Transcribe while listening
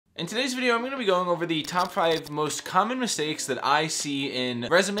In today's video, I'm going to be going over the top 5 most common mistakes that I see in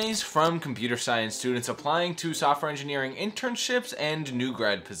resumes from computer science students applying to software engineering internships and new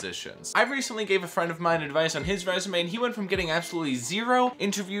grad positions. I recently gave a friend of mine advice on his resume, and he went from getting absolutely 0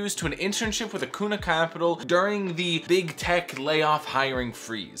 interviews to an internship with Acuna Capital during the big tech layoff hiring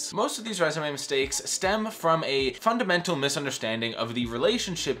freeze. Most of these resume mistakes stem from a fundamental misunderstanding of the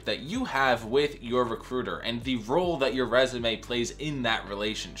relationship that you have with your recruiter and the role that your resume plays in that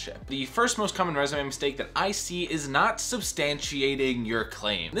relationship. The first most common resume mistake that I see is not substantiating your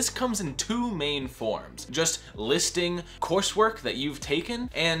claim. This comes in 2 main forms: just listing coursework that you've taken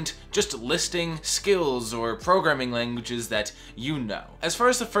and just listing skills or programming languages that you know. As far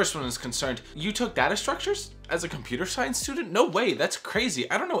as the first one is concerned, you took data structures as a computer science student? No way, that's crazy.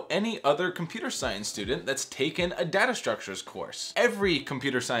 I don't know any other computer science student that's taken a data structures course. Every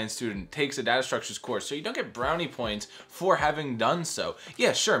computer science student takes a data structures course, so you don't get brownie points for having done so.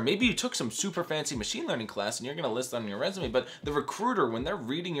 Yeah, sure, maybe you took some super fancy machine learning class and you're gonna list that on your resume, but the recruiter, when they're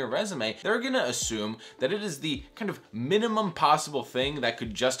reading your resume, they're gonna assume that it is the kind of minimum possible thing that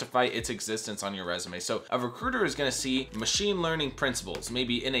could justify its existence on your resume. So a recruiter is gonna see machine learning principles,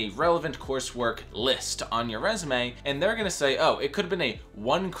 maybe in a relevant coursework list on your resume, and they're gonna say, oh, it could have been a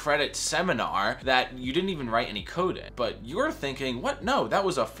 1-credit seminar that you didn't even write any code in. But you're thinking, what? No, that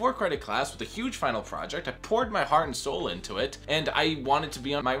was a 4-credit class with a huge final project. I poured my heart and soul into it, and I want it to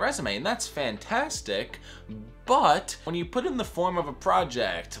be on my resume, and that's fantastic. But when you put in the form of a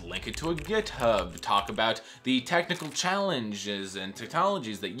project, link it to a GitHub, talk about the technical challenges and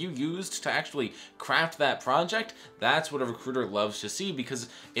technologies that you used to actually craft that project, that's what a recruiter loves to see, because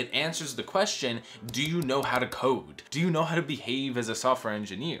it answers the question, do you know how to code? Do you know how to behave as a software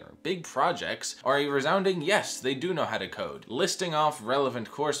engineer? Big projects are a resounding yes, they do know how to code. Listing off relevant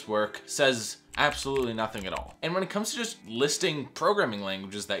coursework says absolutely nothing at all. And when it comes to just listing programming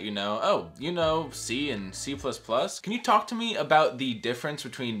languages that you know, oh, you know C and C++, can you talk to me about the difference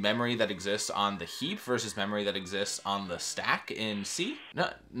between memory that exists on the heap versus memory that exists on the stack in C?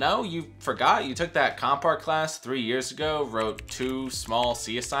 No, you forgot? You took that comp art class 3 years ago, wrote 2 small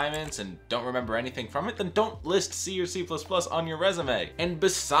C assignments, and don't remember anything from it? Then don't list C or C++ on your resume. And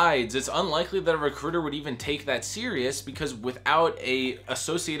besides, it's unlikely that a recruiter would even take that serious, because without a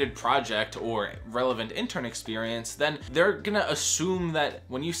associated project or relevant intern experience, then they're gonna assume that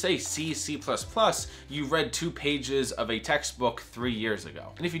when you say C, C++, you read 2 pages of a textbook 3 years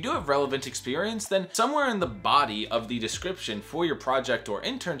ago. And if you do have relevant experience, then somewhere in the body of the description for your project or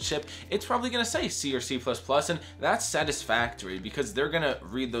internship, it's probably gonna say C or C++, and that's satisfactory because they're gonna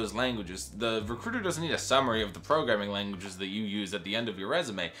read those languages. The recruiter doesn't need a summary of the programming languages that you use at the end of your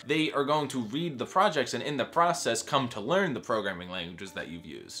resume. They are going to read the projects and in the process come to learn the programming languages that you've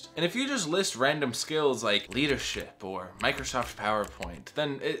used. And if you just list random skills like leadership or Microsoft PowerPoint,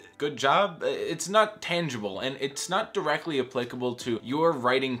 then good job. It's not tangible and it's not directly applicable to your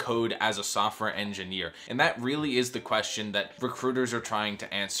writing code as a software engineer. And that really is the question that recruiters are trying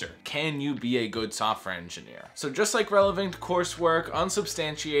to answer. Can you be a good software engineer? So just like relevant coursework,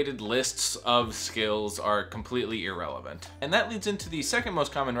 unsubstantiated lists of skills are completely irrelevant. And that leads into the second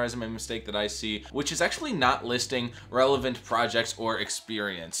most common resume mistake that I see, which is actually not listing relevant projects or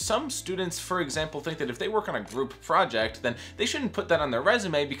experience. Some students, for example, think that if they work on a group project, then they shouldn't put that on their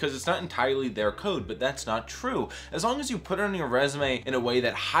resume because it's not entirely their code, but that's not true. As long as you put it on your resume in a way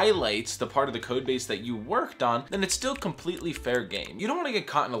that highlights the part of the code base that you worked on, then it's still completely fair game. You don't want to get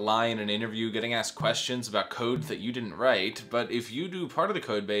caught in a lie in an interview getting asked questions about code that you didn't write, but if you do part of the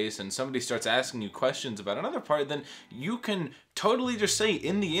code base and somebody starts asking you questions about another part, then you can totally just say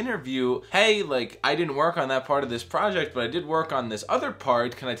in the interview, hey, like, I didn't work on that part of this project, but I did work on this other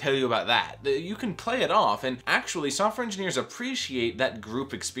part. Can I tell you about that? You can play it off, and actually software engineers appreciate that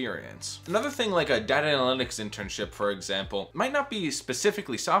group experience. Another thing like a data analytics internship, for example, might not be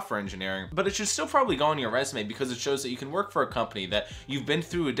specifically software engineering, but it should still probably go on your resume because it shows that you can work for a company, that you've been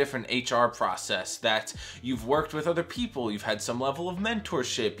through a different HR process, that you've worked with other people, you've had some level of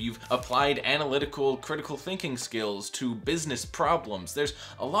mentorship, you've applied analytical, critical thinking skills to business problems. There's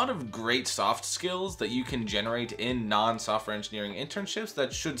a lot of great soft skills that you can generate in non-software engineering internships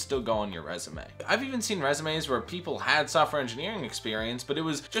that should still go on your resume. I've even seen resumes where people had software engineering experience, but it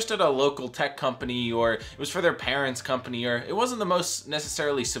was just at a local tech company, or it was for their parents' company, or it wasn't the most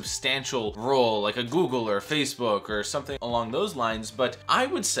necessarily substantial role like a Google or Facebook or something along those lines, but I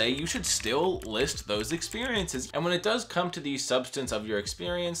would say you should still list those experiences. And when it does come to the substance of your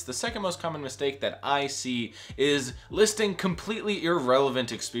experience, the second most common mistake that I see is listing completely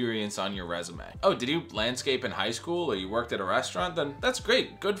irrelevant experience on your resume. Oh, did you landscape in high school or you worked at a restaurant? Then that's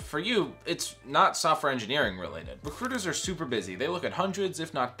great, good for you, it's not software engineering related. Recruiters are super busy. They look at hundreds,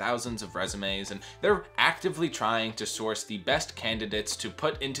 if not thousands of resumes, and they're actively trying to source the best candidates to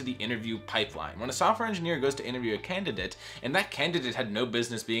put into the interview pipeline. When a software engineer goes to interview a candidate, and that candidate had no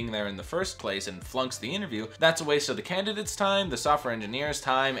business being there in the first place and flunks the interview, that's a waste of the candidate's time, the software engineer's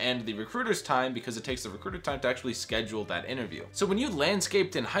time, and the recruiter's time, because it takes the recruiter time to actually schedule that interview. So when you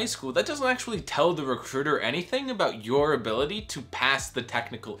landscaped in high school, that doesn't actually tell the recruiter anything about your ability to pass the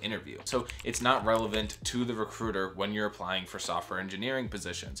technical interview. So it's not relevant to the recruiter when you're applying for software engineering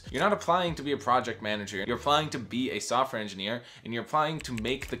positions. You're not applying to be a project manager, you're applying to be a software engineer, and you're applying to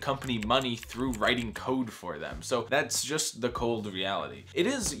make the company money through writing code for them. So that's just the cold reality. It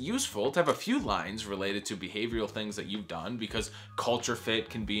is useful to have a few lines related to behavioral things that you've done, because culture fit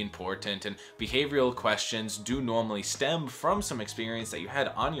can be important, and behavioral questions do normally stem from some experience that you had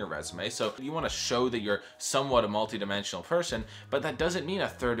on your resume. So you want to show that you're somewhat a multidimensional person, but that doesn't mean a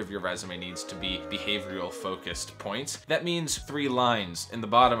third of your resume needs to be behavioral focused points. That means 3 lines in the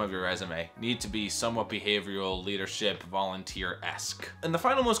bottom of your resume need to be somewhat behavioral, leadership, volunteer-esque. And the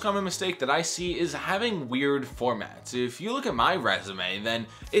final most common mistake that I see is having weird formats. If you look at my resume, then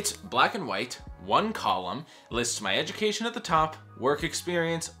it's black and white, 1 column, lists my education at the top, work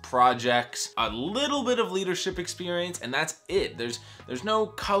experience, projects, a little bit of leadership experience, and that's it. There's no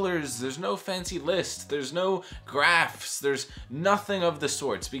colors, there's no fancy list, there's no graphs, there's nothing of the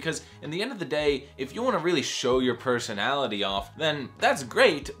sorts, because in the end of the day, if you want to really show your personality off, then that's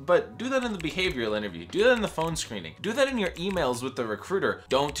great, but do that in the behavioral interview, do that in the phone screening, do that in your emails with the recruiter.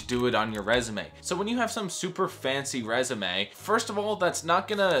 Don't do it on your resume. So when you have some super fancy resume, first of all, that's not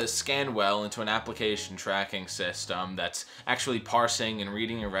gonna scan well into an application tracking system that's actually parsing and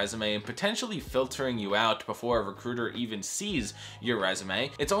reading your resume and potentially filtering you out before a recruiter even sees your resume.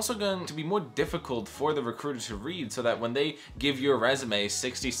 It's also going to be more difficult for the recruiter to read, so that when they give your resume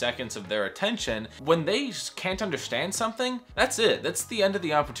 60 seconds of their attention, when they can't understand something, that's it. That's the end of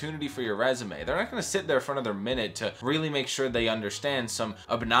the opportunity for your resume. They're not going to sit there for another minute to really make sure they understand some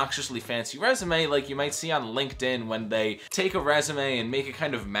obnoxiously fancy resume like you might see on LinkedIn when they take a resume and make it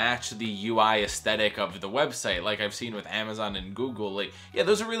kind of match the UI aesthetic of the website, like I've seen with Amazon and Google. Like, yeah,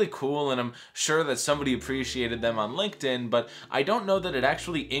 those are really cool, and I'm sure that somebody appreciated them on LinkedIn, but I don't know that it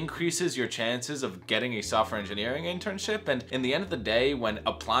actually increases your chances of getting a software engineering internship. And in the end of the day, when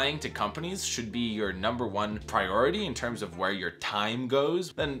applying to companies should be your #1 priority in terms of where your time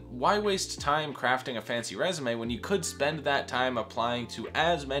goes, then why waste time crafting a fancy resume when you could spend that time applying to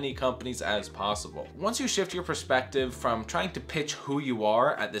as many companies as possible? Once you shift your perspective from trying to pitch who you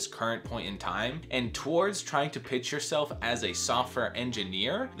are at this current point in time and towards trying to pitch yourself as a software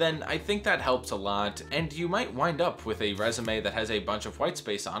engineer, then I think that helps a lot, and you might wind up with a resume that has a bunch of white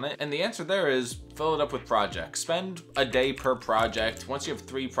space on it. And the answer there is fill it up with projects. Spend a day per project. Once you have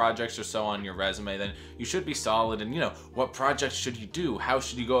 3 projects or so on your resume, then you should be solid. And what projects should you do? How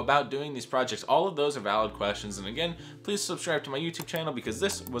should you go about doing these projects? All of those are valid questions. And again, please subscribe to my YouTube channel, because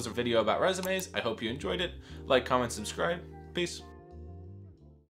this was a video about resumes. I hope you enjoyed it. Like, comment, subscribe. Peace.